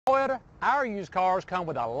Toyota, our used cars come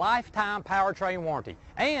with a lifetime powertrain warranty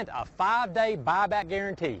and a 5-day buyback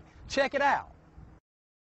guarantee. Check it out.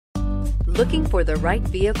 Looking for the right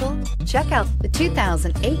vehicle? Check out the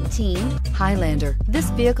 2018 Highlander. This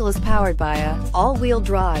vehicle is powered by a all-wheel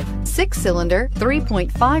drive, 6-cylinder,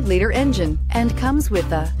 3.5-liter engine and comes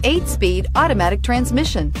with a 8-speed automatic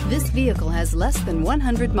transmission. This vehicle has less than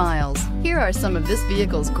 100 miles. Here are some of this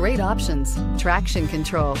vehicle's great options: traction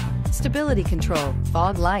control, stability control,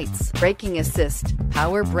 fog lights, braking assist,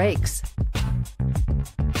 power brakes.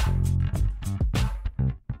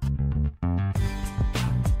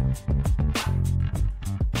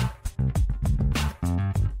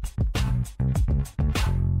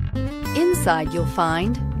 Inside you'll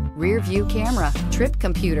find rear view camera, trip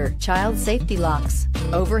computer, child safety locks,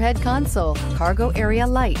 overhead console, cargo area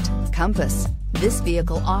light, compass. This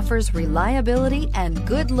vehicle offers reliability and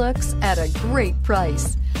good looks at a great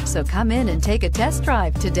price. So come in and take a test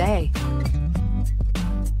drive today.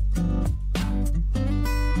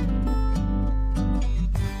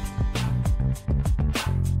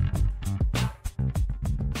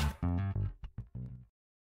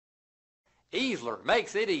 Easler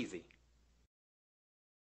makes it easy.